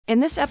In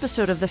this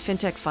episode of the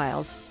Fintech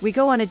Files, we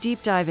go on a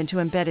deep dive into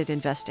embedded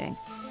investing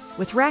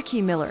with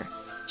Rakhee Miller,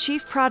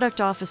 Chief Product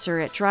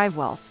Officer at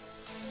Drivewealth,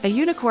 a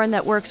unicorn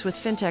that works with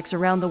fintechs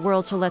around the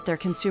world to let their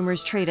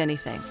consumers trade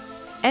anything,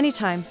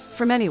 anytime,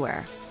 from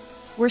anywhere.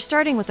 We're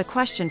starting with a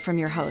question from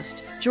your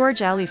host,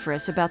 George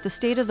Alifris, about the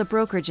state of the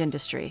brokerage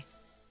industry.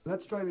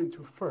 Let's dive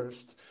into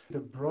first the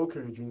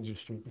brokerage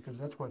industry, because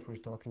that's what we're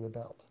talking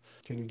about.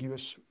 Can you give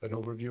us an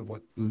overview of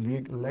what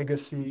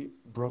legacy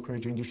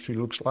brokerage industry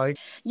looks like?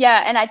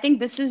 Yeah, and I think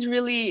this is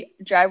really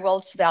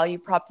Drivewealth's value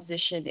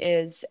proposition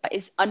is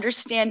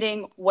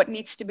understanding what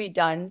needs to be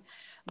done,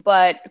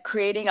 but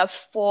creating a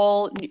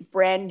full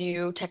brand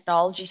new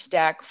technology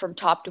stack from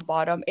top to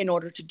bottom in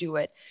order to do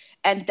it.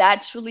 And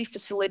that's really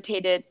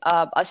facilitated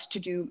us to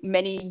do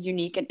many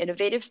unique and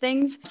innovative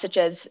things, such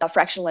as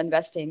fractional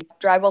investing.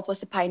 Drivewealth was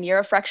the pioneer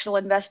of fractional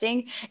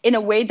investing in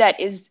a way that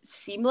is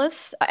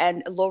seamless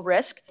and low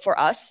risk for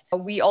us.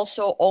 We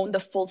also own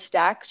the full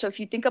stack. So if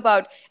you think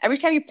about every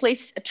time you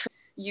place a trade,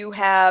 you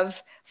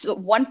have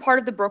one part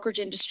of the brokerage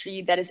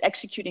industry that is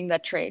executing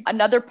that trade,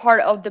 another part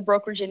of the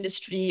brokerage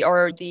industry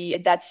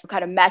that's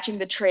kind of matching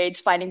the trades,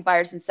 finding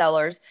buyers and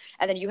sellers,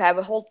 and then you have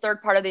a whole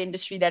third part of the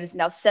industry that is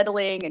now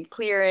settling and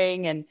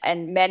clearing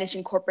and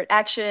managing corporate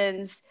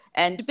actions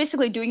and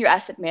basically doing your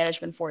asset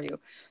management for you.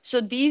 So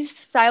these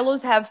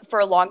silos have for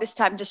the longest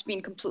time just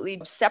been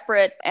completely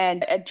separate,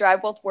 and at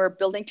Drivewealth we're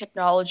building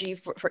technology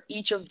for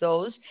each of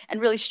those and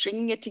really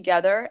stringing it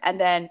together and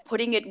then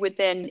putting it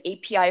within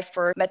API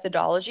for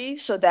methodology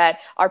so that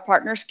our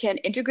partners can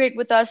integrate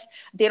with us.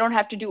 They don't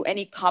have to do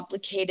any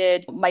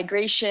complicated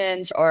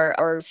migrations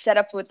or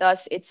setup with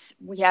us.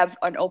 We have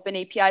an open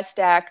API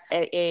stack,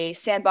 a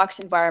sandbox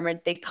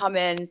environment. They come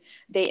in,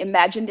 they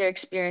imagine their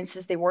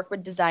experiences, they work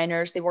with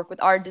designers, they work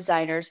with our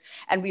designers,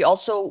 and we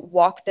also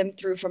walk them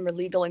through from a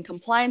legal and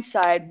compliance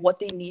side what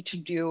they need to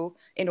do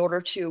in order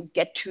to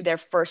get to their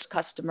first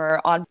customer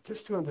on.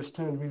 Just to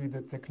understand really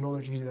the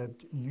technology that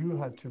you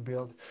had to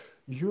build,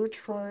 you're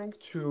trying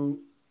to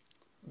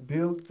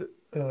build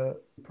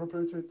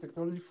proprietary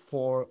technology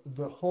for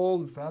the whole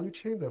value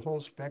chain, the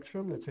whole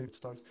spectrum. Let's say it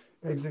starts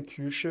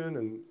execution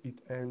and it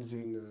ends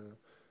in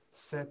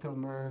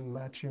settlement,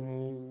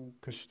 matching,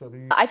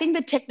 custody. I think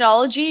the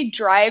technology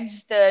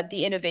drives the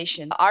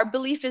innovation. Our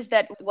belief is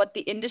that what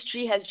the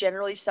industry has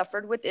generally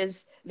suffered with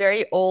is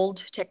very old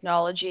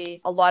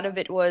technology. A lot of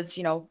it was,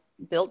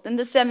 built in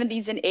the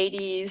 70s and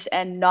 80s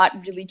and not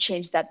really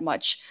changed that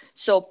much.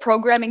 So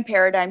programming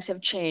paradigms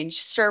have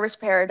changed, service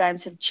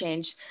paradigms have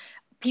changed,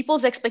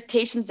 people's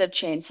expectations have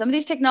changed. Some of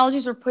these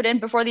technologies were put in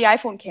before the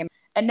iPhone came.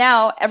 And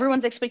now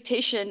everyone's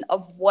expectation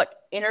of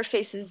what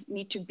interfaces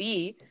need to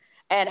be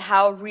and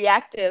how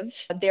reactive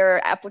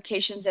their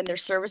applications and their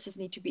services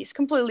need to be is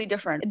completely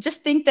different.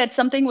 Just think that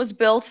something was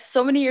built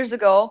so many years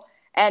ago,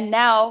 and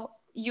now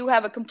you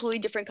have a completely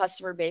different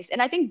customer base.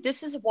 And I think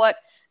this is what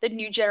the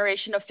new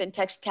generation of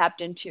fintechs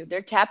tapped into.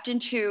 They're tapped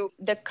into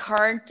the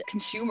current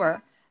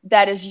consumer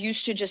that is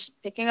used to just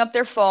picking up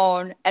their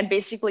phone and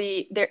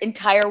basically their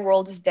entire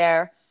world is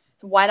there.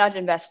 Why not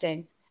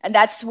investing? And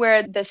that's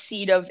where the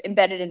seed of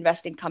embedded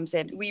investing comes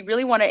in. We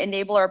really want to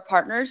enable our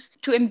partners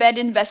to embed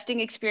investing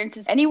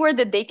experiences anywhere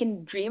that they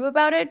can dream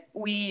about it.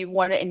 We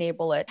want to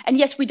enable it. And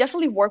yes, we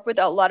definitely work with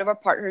a lot of our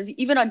partners,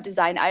 even on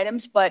design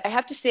items. But I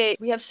have to say,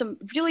 we have some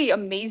really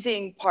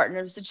amazing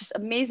partners, just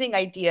amazing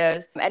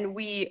ideas. And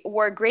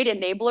we're great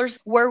enablers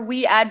where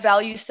we add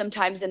value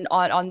sometimes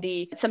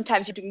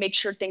sometimes you have to make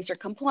sure things are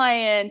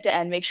compliant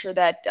and make sure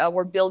that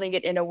we're building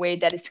it in a way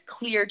that is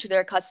clear to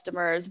their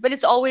customers. But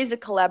it's always a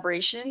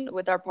collaboration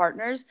with our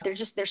partners.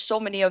 There's so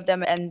many of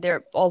them and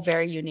they're all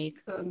very unique.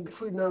 And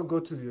if we now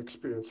go to the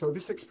experience, so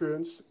this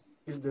experience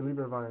is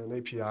delivered via an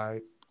API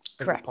and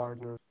Correct. a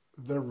partner.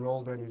 Their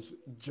role then is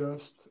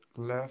just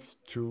left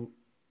to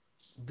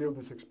build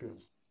this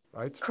experience,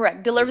 right?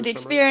 Correct. Deliver the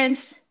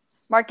experience,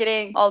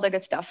 marketing, all the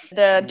good stuff.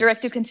 The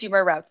direct to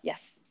consumer route.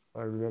 Yes.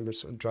 I remember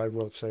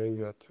Drivewealth saying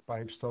that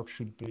buying stock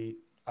should be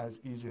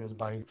as easy as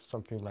buying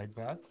something like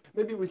that.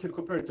 Maybe we can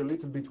compare it a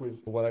little bit with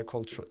what I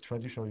call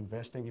traditional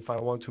investing. If I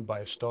want to buy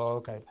a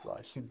stock, I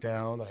sit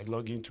down, I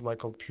log into my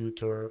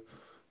computer,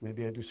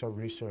 maybe I do some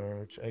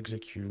research,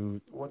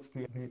 execute. What's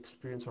the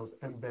experience of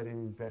embedded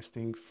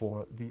investing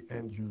for the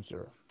end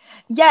user?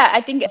 Yeah,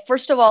 I think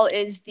first of all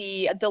is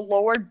the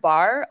lowered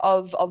bar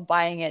of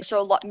buying it.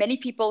 So many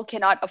people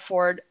cannot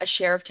afford a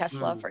share of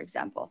Tesla, for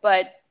example,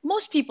 but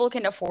most people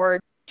can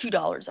afford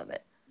 $2 of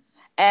it.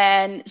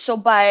 And so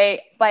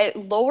by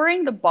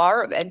lowering the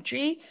bar of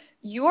entry,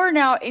 you are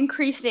now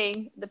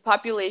increasing the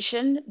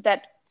population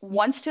that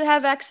wants to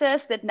have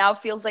access, that now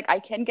feels like I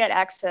can get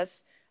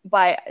access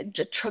by a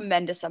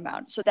tremendous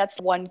amount. So that's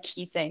one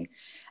key thing.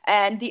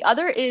 And the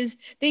other is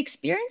the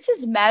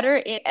experiences matter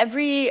in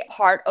every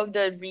part of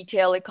the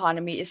retail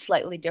economy is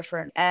slightly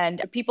different.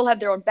 And people have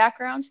their own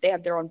backgrounds, they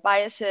have their own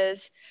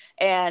biases.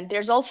 And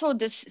there's also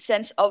this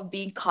sense of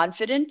being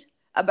confident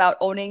about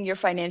owning your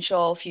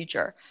financial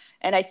future.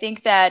 And I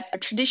think that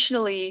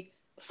traditionally,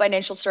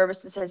 financial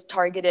services has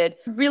targeted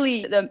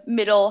really the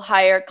middle,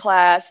 higher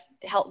class,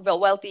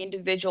 wealthy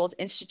individuals,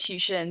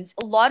 institutions.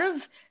 A lot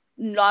of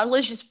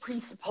knowledge is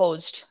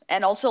presupposed,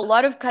 and also a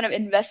lot of kind of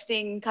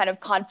investing kind of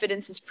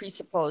confidence is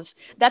presupposed.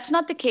 That's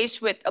not the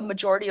case with a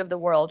majority of the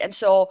world. And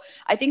so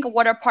I think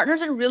what our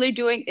partners are really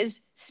doing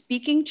is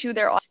speaking to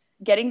their audience,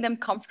 getting them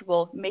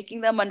comfortable,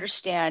 making them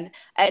understand,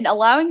 and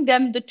allowing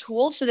them the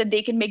tools so that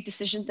they can make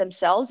decisions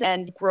themselves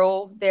and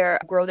grow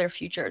their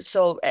futures.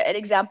 So an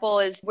example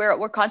is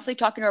we're constantly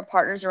talking to our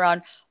partners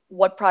around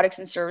what products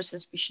and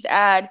services we should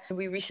add.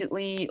 We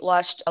recently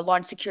launched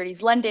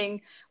securities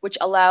lending, which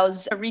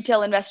allows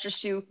retail investors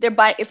to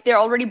if they're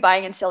already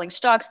buying and selling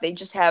stocks, they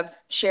just have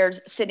shares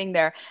sitting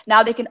there.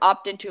 Now they can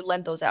opt in to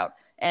lend those out.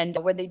 And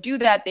when they do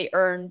that, they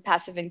earn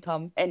passive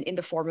income and in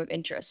the form of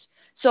interest.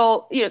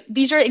 So,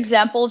 these are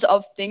examples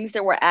of things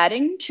that we're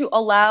adding to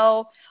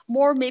allow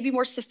maybe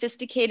more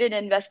sophisticated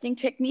investing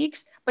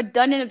techniques, but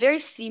done in a very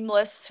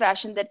seamless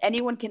fashion that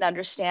anyone can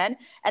understand.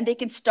 And they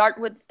can start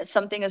with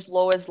something as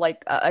low as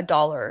like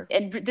 $1.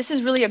 And this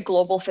is really a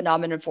global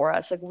phenomenon for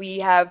us. Like, we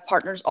have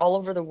partners all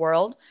over the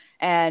world.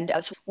 And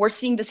so we're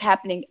seeing this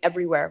happening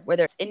everywhere,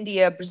 whether it's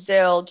India,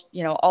 Brazil,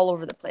 all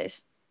over the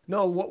place.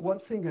 No, one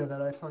thing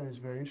that I find is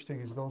very interesting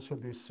is also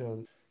this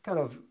kind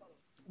of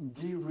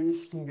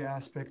de-risking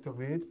aspect of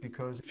it,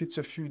 because if it's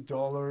a few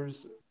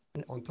dollars,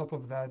 on top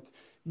of that,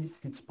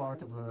 if it's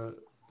part of a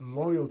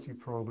loyalty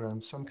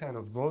program, some kind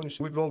of bonus.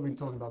 We've all been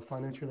talking about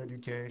financial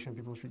education,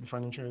 people should be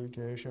financial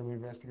education,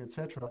 investing,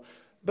 etc.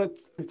 But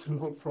it's a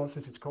long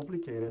process, it's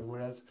complicated,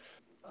 whereas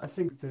I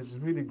think there's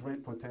really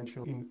great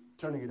potential in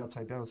turning it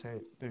upside down and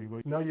say, there you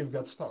go, now you've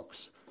got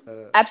stocks.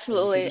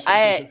 Absolutely.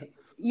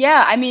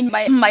 Yeah, I mean,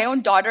 my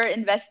own daughter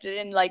invested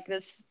in like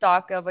this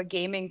stock of a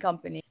gaming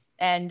company.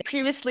 And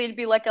previously it'd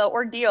be like an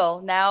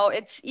ordeal. Now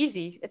it's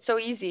easy. It's so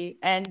easy.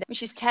 And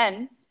she's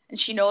 10 and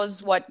she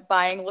knows what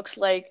buying looks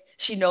like.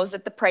 She knows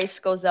that the price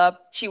goes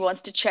up. She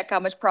wants to check how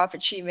much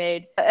profit she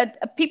made.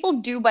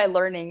 People do by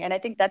learning. And I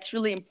think that's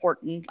really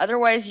important.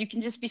 Otherwise, you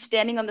can just be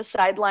standing on the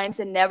sidelines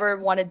and never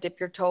want to dip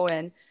your toe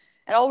in.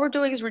 And all we're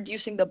doing is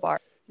reducing the bar.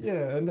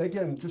 Yeah, and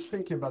again, just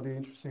thinking about the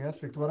interesting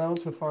aspect, what I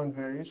also found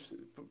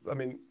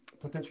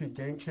potentially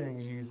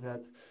game-changing is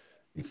that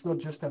it's not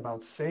just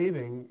about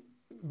saving,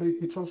 but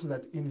it's also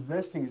that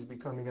investing is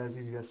becoming as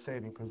easy as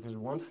saving, because there's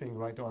one thing,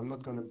 right? Oh, I'm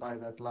not going to buy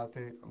that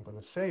latte, I'm going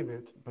to save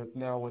it. But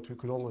now what we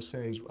could almost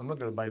say is, I'm not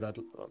going to buy that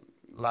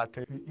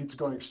latte, it's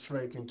going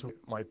straight into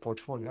my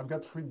portfolio. I've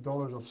got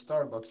 $3 of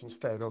Starbucks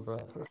instead of...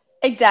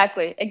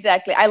 Exactly.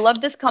 I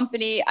love this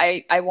company.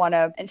 I want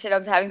to, instead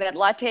of having that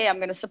latte, I'm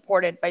going to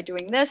support it by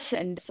doing this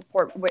and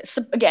support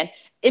again,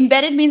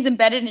 embedded means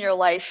embedded in your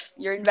life.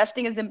 Your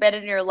investing is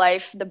embedded in your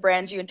life, the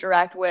brands you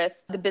interact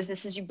with, the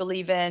businesses you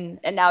believe in.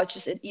 And now it's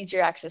just an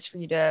easier access for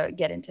you to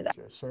get into that.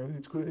 So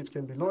it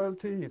can be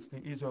loyalty. It's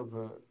the ease of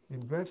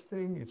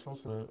investing. It's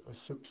also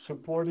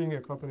supporting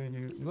a company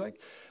you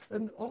like.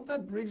 And all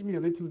that brings me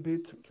a little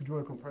bit to draw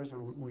a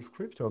comparison with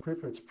crypto.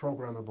 Crypto, it's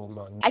programmable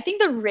money. I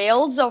think the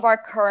rails of our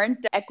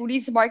current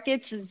equities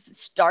markets is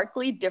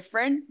starkly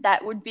different.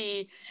 That would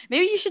be,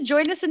 maybe you should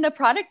join us in the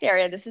product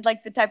area. This is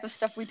like the type of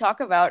stuff we talk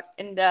about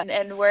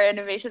and where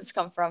innovations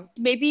come from.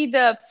 Maybe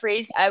the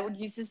phrase I would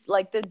use is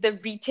like the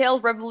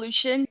retail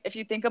revolution. If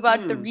you think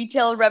about the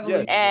retail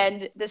revolution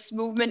and this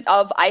movement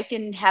of I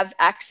can have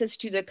access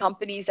to the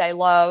companies I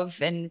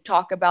love and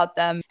talk about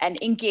them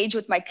and engage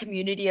with my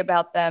community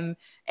about them.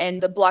 And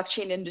the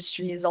blockchain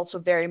industry is also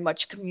very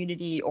much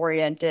community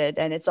oriented,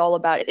 and it's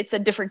a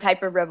different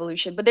type of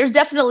revolution. But there's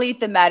definitely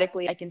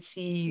thematically, I can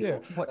see. Yeah,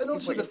 and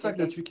also the fact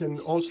that you can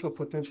also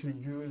potentially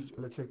use,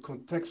 let's say,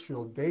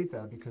 contextual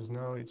data, because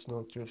now it's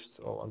not just,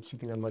 I'm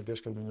sitting at my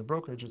desk and doing a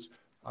brokerage.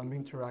 I'm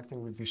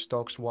interacting with these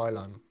stocks while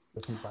I'm,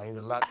 let's say, buying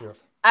a latte.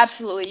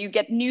 Absolutely. You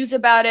get news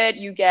about it.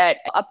 You get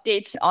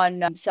updates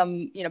on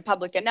some,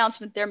 public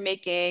announcement they're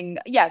making.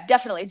 Yeah,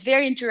 definitely. It's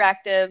very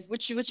interactive,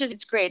 which is,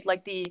 it's great.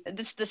 Like the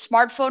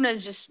smartphone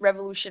has just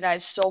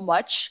revolutionized so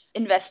much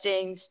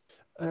investing.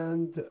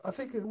 And I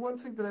think one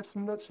thing that I've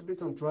noticed a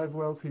bit on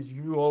Drivewealth is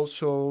you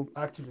also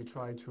actively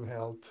try to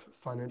help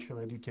financial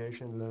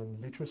education and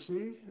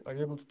literacy. Are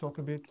you able to talk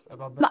a bit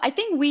about that? I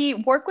think we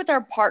work with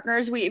our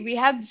partners. We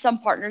have some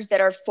partners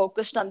that are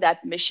focused on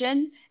that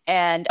mission.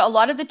 And a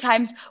lot of the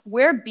times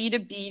we're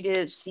B2B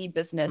to C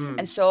business.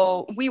 And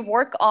so we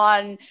work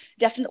on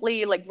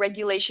definitely like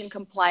regulation,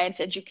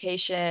 compliance,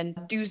 education,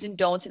 do's and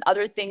don'ts and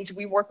other things.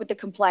 We work with the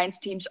compliance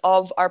teams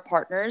of our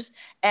partners.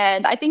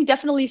 And I think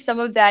definitely some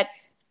of that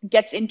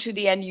gets into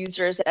the end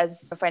users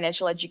as a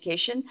financial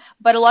education,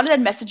 but a lot of that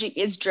messaging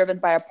is driven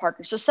by our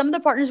partners. So some of the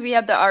partners we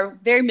have that are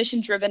very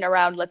mission driven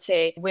around, let's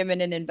say,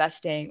 women in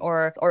investing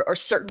or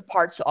certain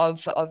parts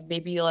of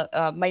maybe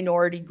a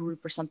minority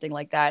group or something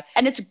like that.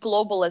 And it's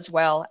global as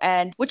well.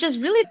 And which is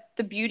really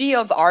the beauty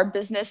of our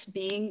business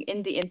being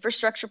in the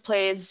infrastructure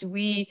plays.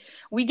 We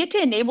get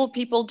to enable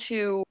people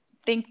to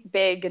think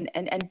big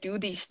and do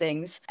these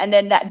things. And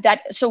then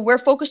so we're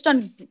focused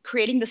on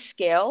creating the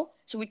scale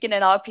so we can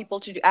allow people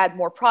to add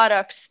more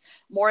products,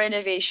 more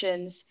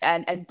innovations,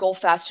 and go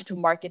faster to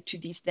market to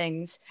these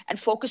things and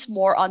focus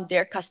more on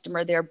their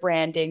customer, their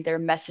branding, their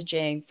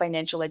messaging,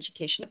 financial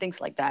education, things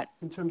like that.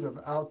 In terms of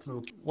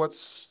outlook,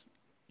 what's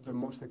the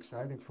most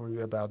exciting for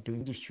you about the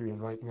industry and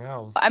right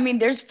now? I mean,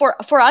 there's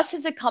for us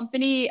as a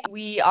company,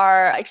 we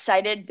are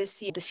excited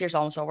this year. This year's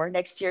almost over.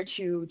 Next year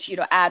to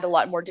add a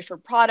lot more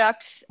different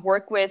products,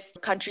 work with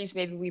countries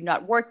maybe we've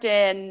not worked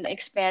in,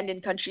 expand in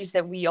countries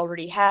that we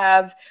already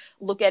have,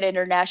 look at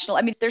international.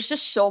 I mean, there's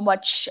just so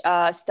much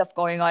stuff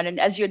going on. And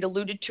as you had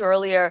alluded to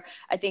earlier,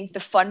 I think the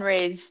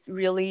fundraise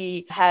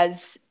really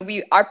has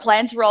our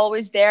plans were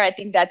always there. I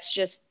think that's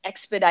just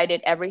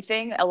expedited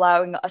everything,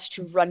 allowing us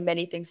to run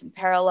many things in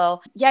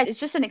parallel. Yeah,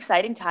 it's just an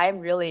exciting time,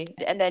 really.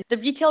 And then the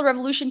retail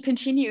revolution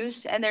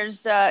continues, and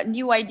there's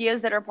new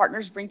ideas that our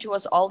partners bring to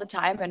us all the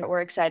time, and we're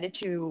excited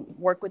to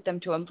work with them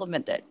to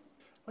implement it.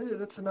 Oh yeah,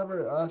 that's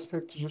another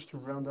aspect just to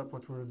round up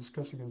what we were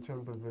discussing in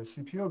terms of the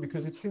CPO,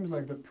 because it seems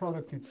like the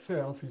product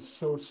itself is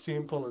so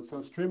simple, it's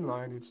so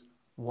streamlined, it's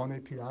one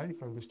API,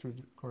 if I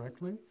understood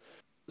correctly.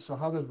 So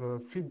how does the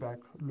feedback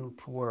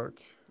loop work?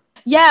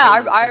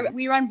 Yeah,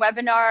 we run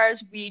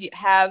webinars. We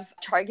have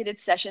targeted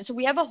sessions. So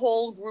we have a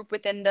whole group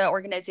within the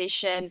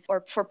organization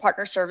or for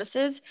partner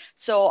services.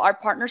 So our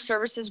partner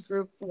services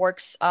group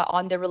works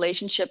on the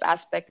relationship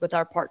aspect with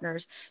our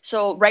partners.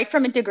 So right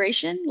from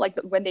integration, like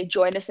when they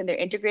join us and they're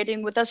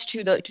integrating with us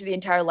to the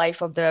entire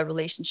life of the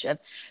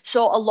relationship.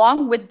 So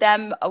along with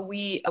them,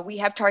 we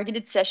have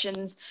targeted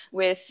sessions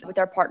with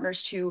our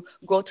partners to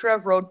go through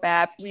our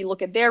roadmap. We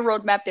look at their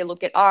roadmap, they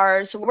look at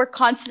ours. So we're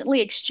constantly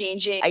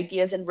exchanging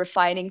ideas and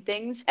refining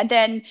things. And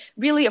then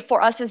really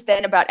for us is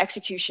then about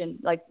execution,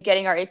 like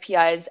getting our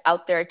APIs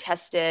out there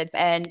tested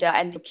and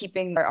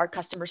keeping our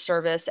customer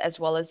service as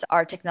well as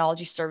our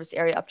technology service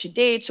area up to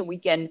date. So we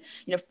can,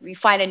 if we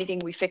find anything,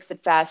 we fix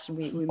it fast and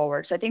we move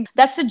forward. So I think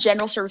that's the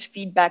general sort of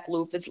feedback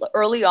loop is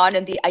early on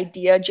in the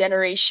idea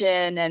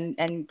generation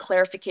and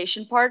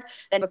clarification part,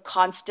 then a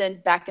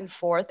constant back and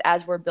forth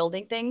as we're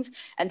building things.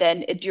 And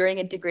then during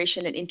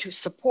integration and into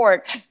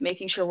support,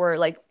 making sure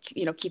we're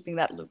keeping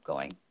that loop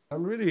going.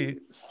 I'm really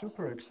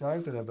super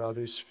excited about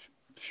this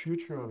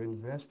future of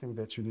investing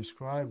that you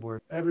describe,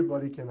 where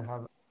everybody can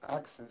have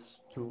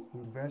access to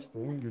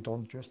investing. You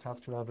don't just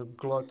have to have a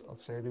glut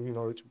of saving in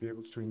order to be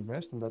able to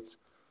invest, and that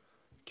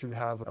could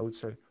have, I would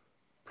say,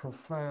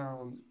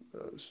 profound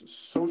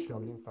social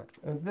impact.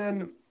 And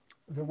then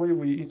the way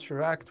we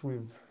interact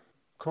with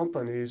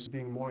companies,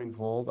 being more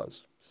involved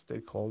as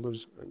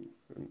stakeholders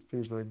and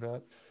things like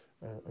that,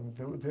 and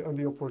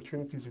the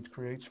opportunities it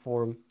creates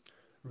for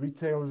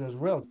retailers as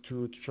well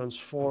to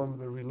transform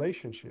the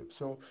relationship.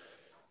 So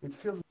it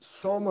feels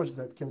so much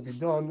that can be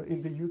done.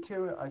 In the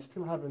UK, I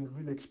still haven't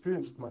really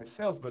experienced it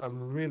myself, but I'm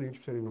really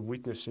interested in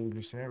witnessing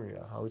this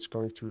area, how it's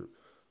going to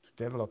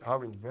develop,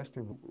 how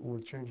investing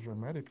will change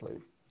dramatically.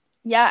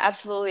 Yeah,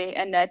 absolutely.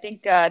 And I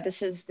think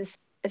this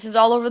is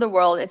all over the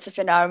world. It's a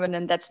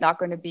phenomenon that's not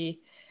going to be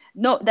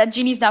that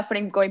genie's not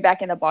going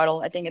back in the bottle.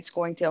 I think it's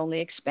going to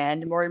only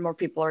expand. More and more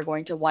people are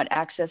going to want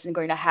access and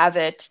going to have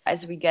it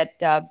as we get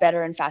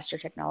better and faster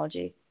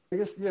technology. I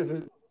guess, yeah,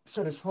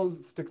 so this whole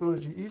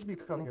technology is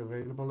becoming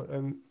available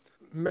and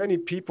many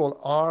people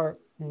are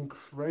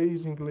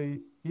increasingly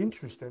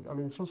interested. I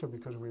mean, it's also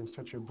because we're in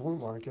such a bull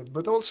market,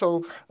 but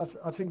also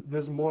I think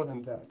there's more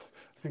than that.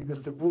 I think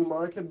there's the bull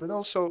market, but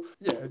also,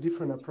 yeah, a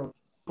different approach.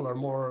 People are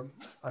more,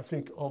 I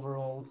think,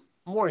 overall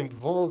more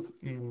involved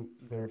in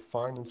their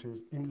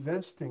finances,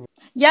 investing.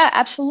 Yeah,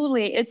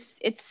 absolutely.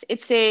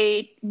 It's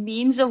a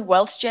means of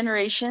wealth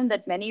generation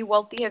that many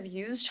wealthy have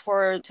used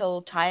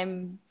till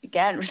time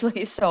began,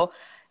 really. So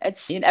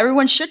it's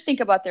everyone should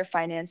think about their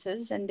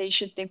finances and they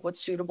should think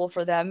what's suitable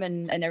for them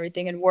and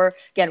everything. And we're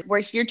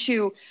here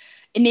to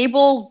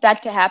enable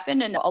that to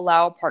happen and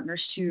allow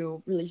partners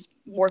to really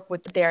work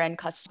with their end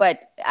customers.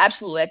 But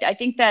absolutely, I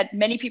think that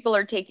many people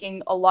are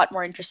taking a lot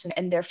more interest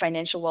in their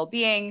financial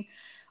well-being,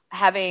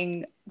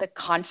 having the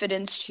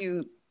confidence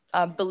to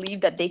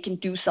believe that they can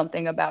do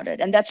something about it.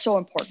 And that's so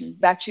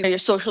important. Back to your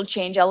social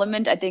change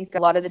element, I think a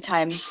lot of the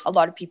times, a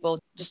lot of people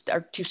just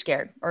are too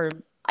scared or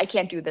I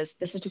can't do this.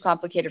 This is too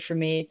complicated for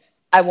me.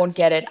 I won't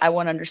get it. I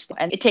won't understand.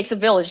 And it takes a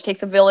village. It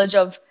takes a village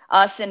of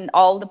us and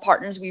all the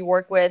partners we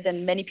work with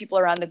and many people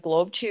around the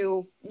globe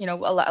to,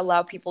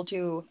 allow people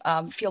to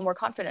feel more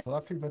confident. Well,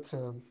 I think that's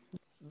a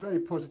very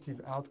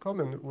positive outcome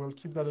and we'll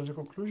keep that as a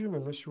conclusion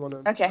unless you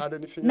want to add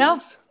anything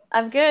else. No,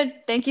 I'm good.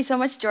 Thank you so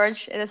much,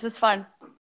 George. This was fun.